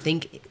what you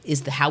think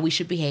is how we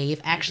should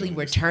behave. Actually,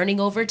 we're turning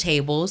over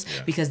tables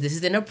because this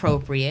is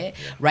inappropriate,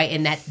 right?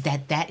 And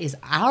that is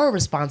our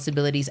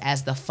responsibilities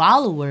as the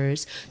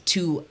followers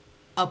to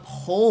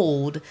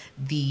uphold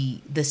the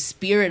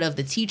spirit of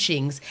the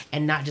teachings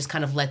and not just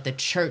kind of let the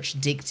church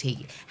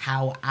dictate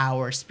how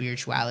our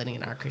spirituality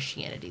and our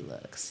Christianity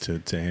looks.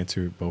 To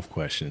answer both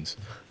questions,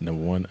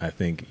 number one, I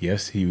think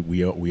yes,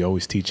 we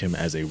always teach him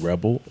as a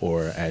rebel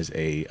or as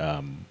a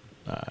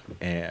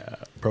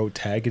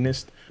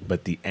protagonist,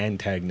 but the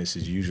antagonist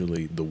is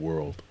usually the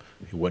world.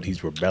 What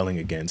he's rebelling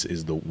against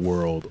is the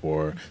world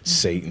or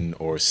Satan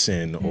or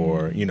sin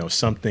or,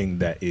 something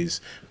that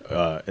is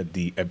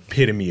the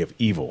epitome of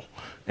evil.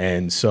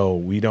 And so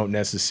we don't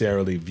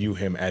necessarily view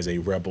him as a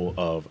rebel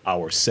of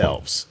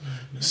ourselves.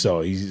 So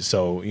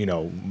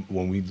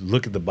when we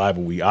look at the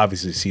Bible, we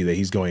obviously see that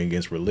he's going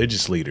against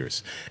religious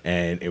leaders.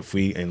 And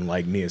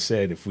like Nia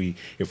said, if we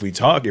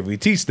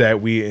teach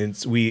that,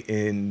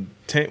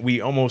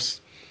 we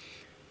almost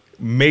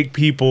make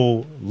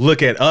people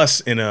look at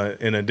us in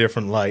a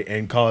different light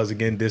and cause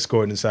again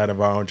discord inside of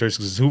our own church.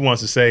 Because who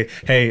wants to say,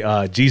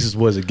 hey, Jesus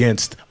was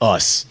against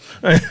us,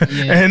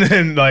 and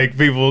then like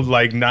people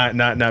like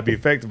not be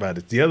affected by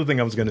it. The other thing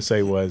I was going to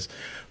say was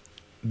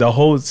the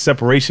whole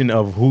separation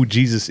of who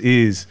Jesus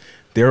is.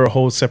 There are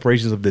whole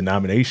separations of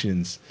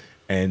denominations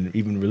and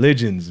even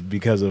religions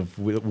because of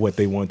what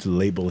they want to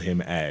label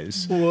him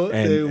as. What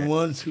they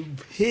want to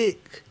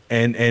pick.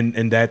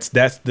 And that's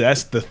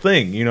the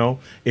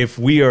thing, if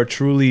we are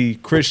truly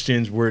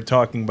Christians, we're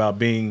talking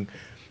about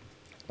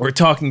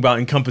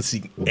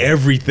encompassing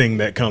everything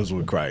that comes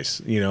with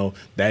Christ.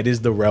 That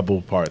is the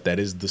rebel part. That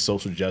is the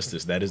social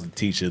justice. That is the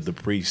teacher, the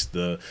priest,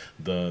 the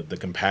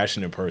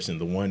compassionate person,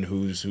 the one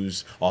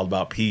who's all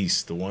about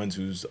peace, the ones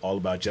who's all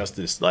about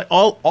justice. Like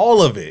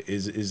all of it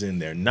is in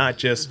there, not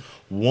just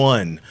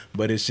one,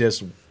 but it's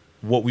just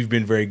what we've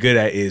been very good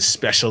at is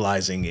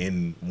specializing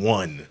in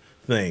one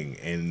thing,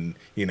 and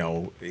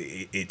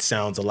it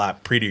sounds a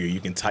lot prettier.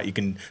 You can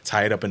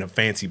tie it up in a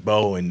fancy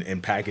bow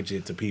and package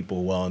it to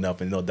people well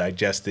enough, and they'll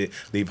digest it,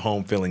 leave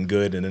home feeling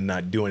good, and then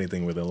not do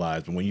anything with their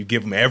lives. But when you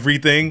give them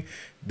everything,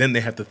 then they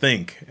have to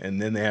think,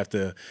 and then they have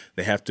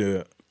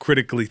to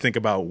critically think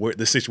about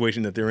the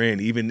situation that they're in,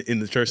 even in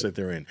the church that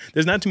they're in.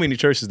 There's not too many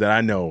churches that I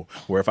know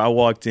where if I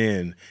walked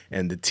in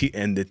and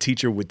the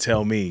teacher would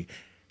tell me,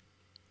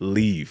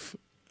 leave,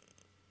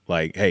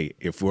 like, hey,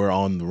 if we're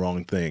on the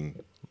wrong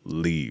thing,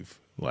 leave.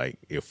 Like,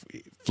 if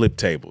flip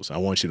tables, I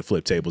want you to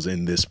flip tables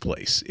in this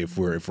place if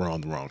we're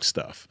on the wrong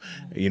stuff.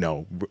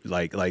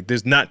 Like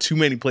there's not too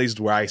many places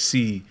where I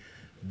see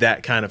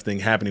that kind of thing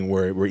happening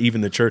where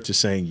even the church is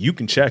saying you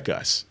can check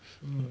us.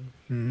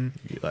 Mm-hmm.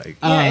 Like,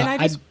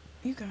 and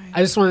you go ahead.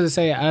 I just wanted to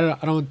say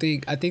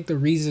I think the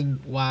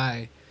reason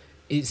why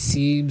it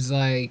seems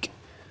like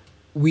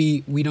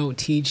we don't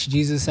teach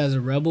Jesus as a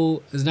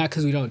rebel is not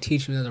because we don't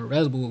teach him as a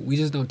rebel. We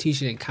just don't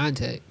teach it in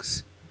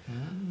context.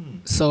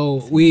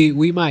 So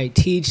we might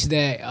teach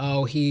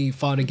that he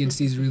fought against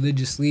these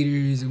religious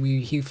leaders and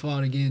he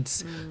fought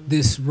against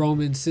this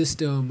Roman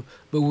system,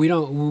 but we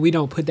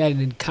don't put that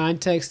in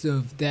context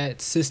of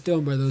that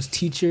system or those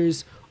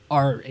teachers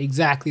are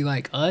exactly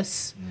like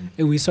us,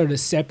 and we sort of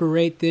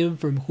separate them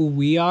from who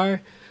we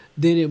are.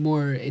 Then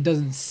it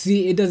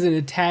doesn't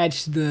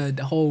attach the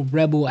whole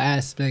rebel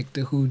aspect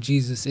to who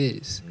Jesus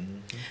is.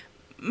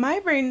 My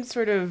brain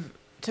sort of,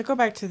 to go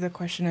back to the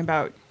question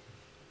about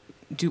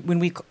do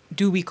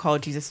we call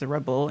Jesus a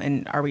rebel,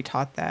 and are we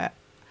taught that?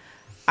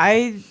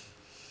 I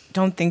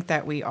don't think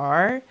that we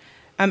are.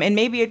 And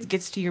maybe it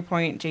gets to your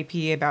point,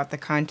 JP, about the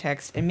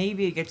context, and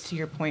maybe it gets to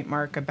your point,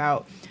 Mark,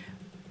 about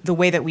the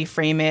way that we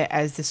frame it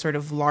as this sort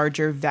of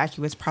larger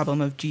vacuous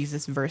problem of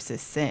Jesus versus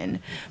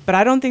sin. But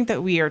I don't think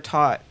that we are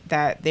taught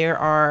that there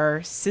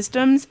are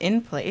systems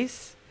in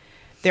place,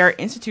 there are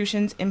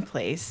institutions in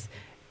place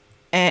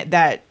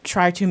that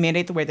try to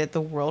mandate the way that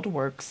the world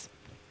works,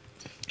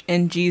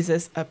 and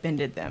Jesus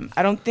upended them.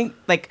 I don't think,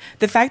 like,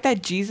 the fact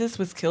that Jesus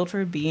was killed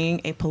for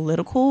being a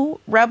political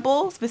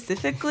rebel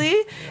specifically,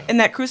 and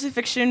that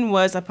crucifixion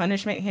was a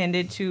punishment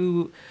handed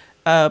to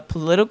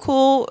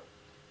political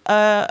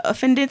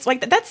offenders,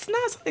 like that's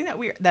not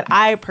something that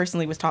I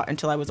personally was taught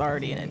until I was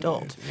already an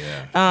adult.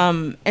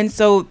 And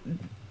so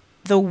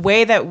the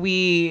way that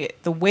we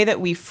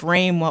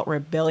frame what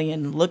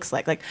rebellion looks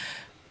like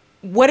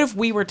what if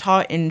we were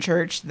taught in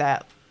church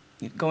that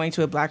going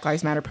to a Black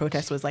Lives Matter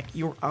protest was like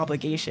your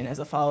obligation as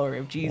a follower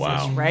of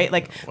Jesus, right?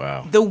 Like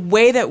the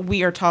way that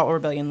we are taught what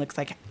rebellion looks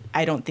like,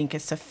 I don't think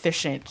is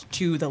sufficient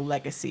to the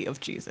legacy of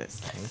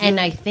Jesus. And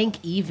I think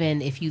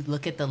even if you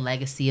look at the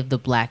legacy of the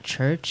Black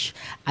church,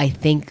 I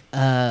think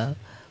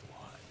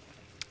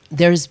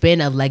there's been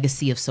a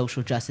legacy of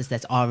social justice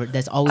that's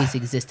always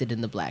existed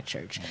in the Black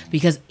church,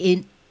 because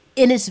in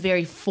its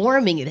very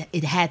forming,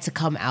 it had to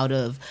come out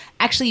of,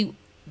 actually,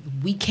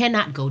 we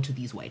cannot go to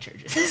these white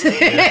churches.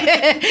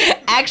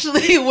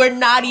 Actually, we're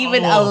not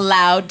even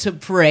allowed to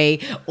pray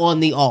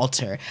on the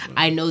altar.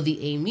 I know the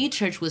AME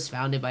Church was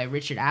founded by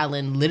Richard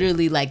Allen.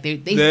 Literally, like they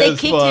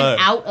kicked him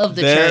out of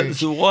the church.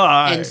 That's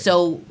why. And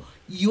so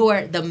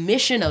the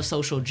mission of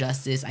social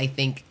justice, I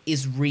think,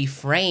 is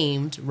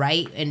reframed,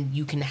 right? And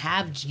you can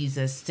have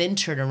Jesus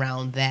centered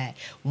around that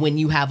when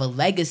you have a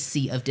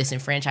legacy of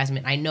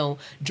disenfranchisement. I know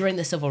during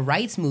the civil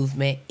rights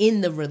movement,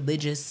 in the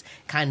religious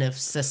kind of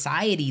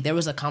society, there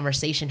was a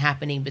conversation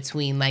happening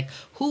between like,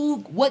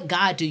 what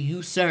God do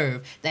you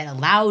serve that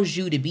allows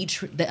you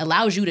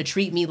to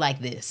treat me like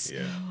this?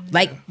 Yeah.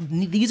 Like,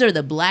 these are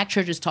the Black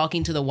churches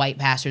talking to the white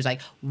pastors.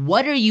 Like,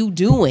 what are you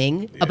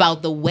doing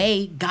about the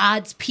way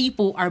God's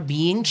people are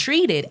being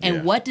treated?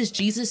 And what does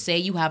Jesus say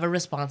you have a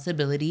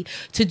responsibility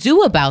to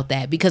do about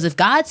that? Because if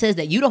God says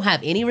that you don't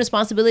have any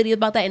responsibility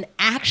about that, and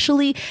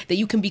actually that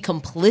you can be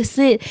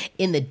complicit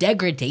in the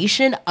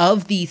degradation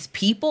of these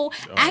people,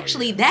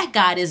 that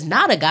God is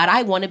not a God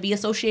I want to be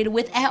associated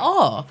with at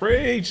all.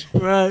 Preach.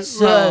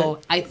 So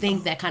I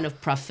think that kind of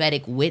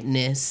prophetic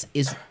witness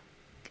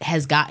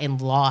has gotten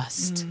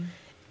lost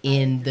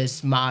in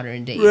this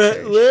modern day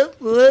church.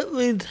 Let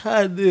me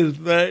tie this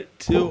back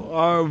to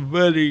our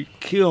buddy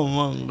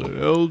Killmonger,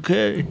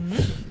 okay?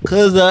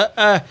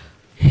 Because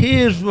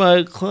here's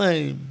my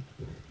claim.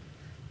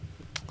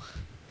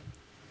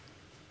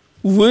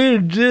 We're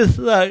just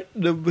like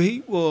the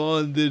people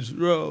on this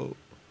road.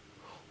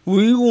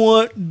 We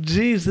want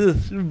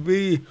Jesus to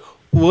be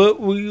what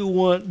we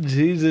want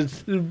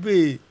Jesus to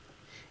be.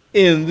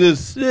 And the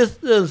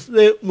systems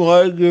that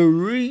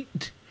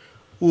Marguerite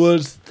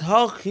was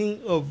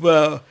talking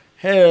about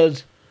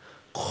has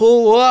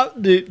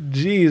co-opted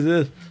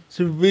Jesus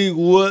to be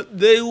what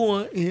they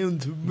want him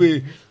to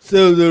be.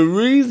 So the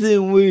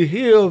reason we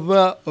hear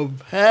about a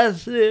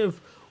passive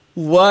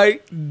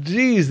white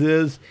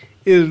Jesus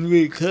is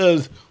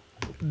because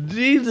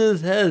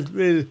Jesus has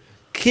been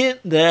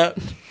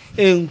kidnapped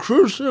and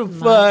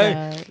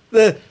crucified.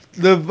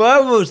 The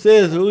Bible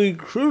says we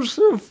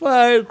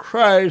crucified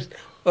Christ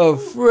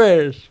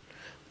afresh.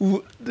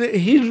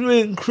 He's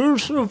been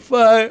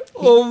crucified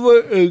over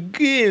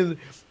again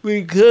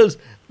because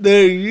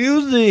they're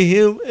using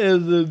him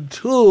as a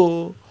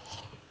tool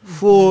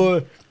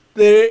for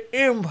their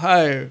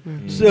empire.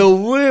 So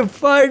we're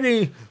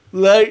fighting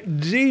like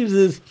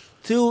Jesus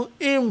to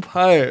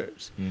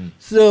empires.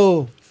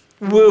 So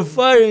we're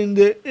fighting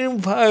the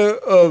empire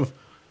of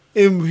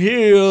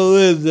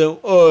imperialism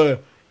or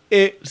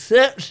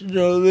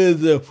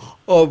exceptionalism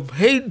or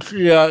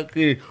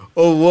patriarchy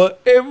or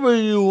whatever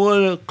you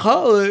want to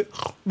call it,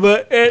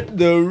 but at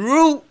the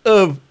root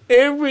of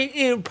every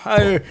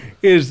empire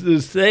is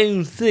the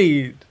same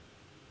seed.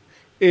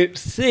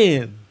 It's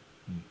sin.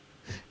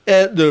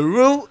 At the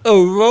root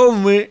of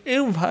Roman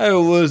Empire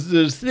was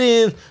the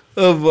sin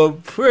of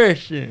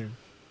oppression.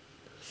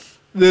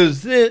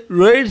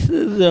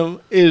 Racism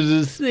is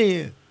a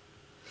sin.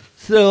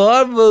 So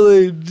I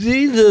believe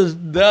Jesus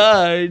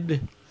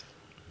died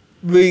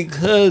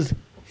because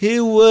he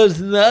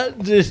was not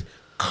just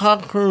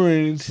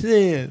conquering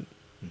sin.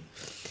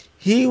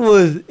 He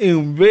was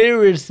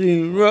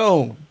embarrassing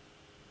Rome.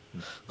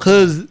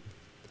 Because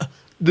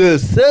the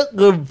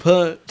sucker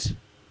punch,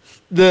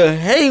 the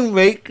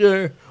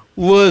haymaker,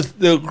 was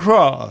the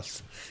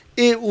cross.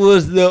 It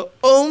was the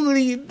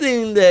only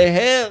thing they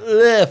had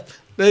left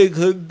they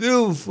could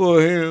do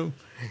for him.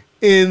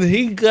 And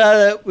he got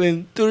up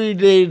in 3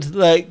 days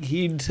like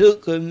he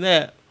took a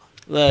nap.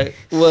 Like,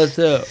 what's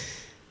up?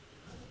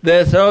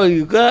 That's all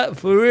you got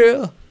for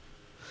real?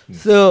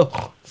 So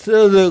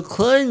the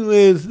claim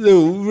is the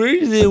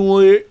reason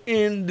we're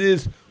in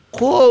this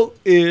quote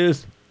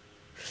is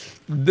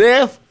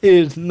death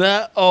is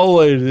not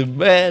always a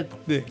bad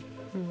thing.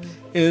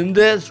 And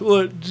that's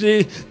what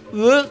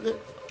look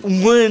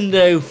when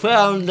they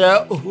found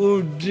out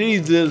who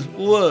Jesus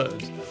was.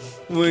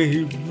 When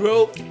he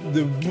broke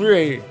the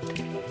bread,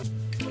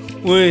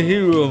 when he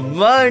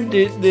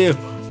reminded them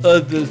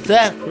of the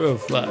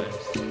sacrifice,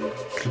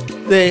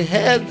 they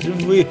had to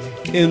be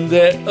in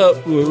that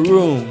upper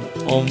room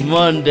on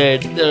Monday,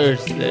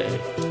 Thursday.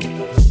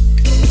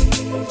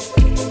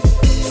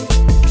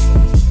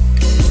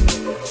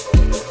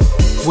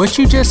 What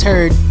you just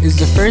heard is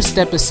the first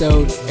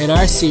episode in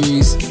our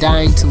series,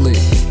 Dying to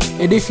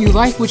Live. And if you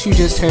like what you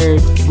just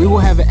heard, we will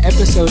have an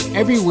episode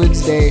every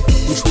Wednesday,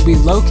 which will be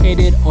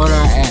located on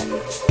our app.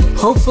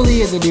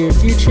 Hopefully in the near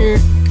future,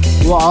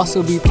 we'll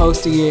also be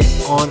posting it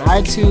on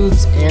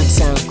iTunes and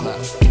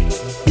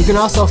SoundCloud. You can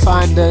also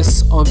find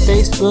us on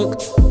Facebook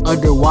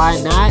under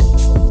Why Not.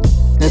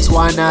 That's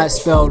Why Not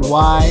spelled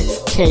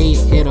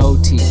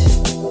Y-K-N-O-T.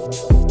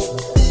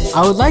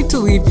 I would like to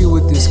leave you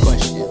with this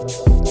question.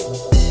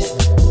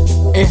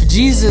 If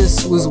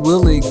Jesus was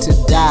willing to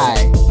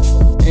die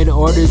in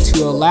order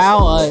to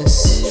allow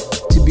us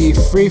to be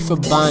free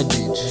from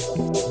bondage,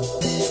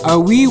 are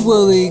we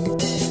willing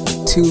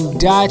to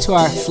die to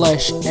our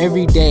flesh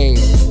every day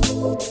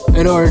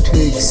in order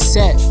to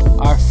accept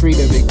our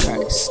freedom in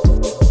Christ?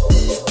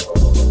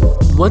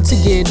 Once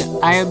again,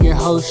 I am your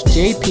host,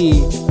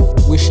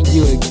 JP, wishing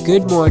you a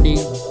good morning,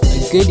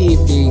 a good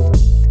evening,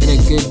 and a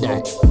good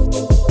night.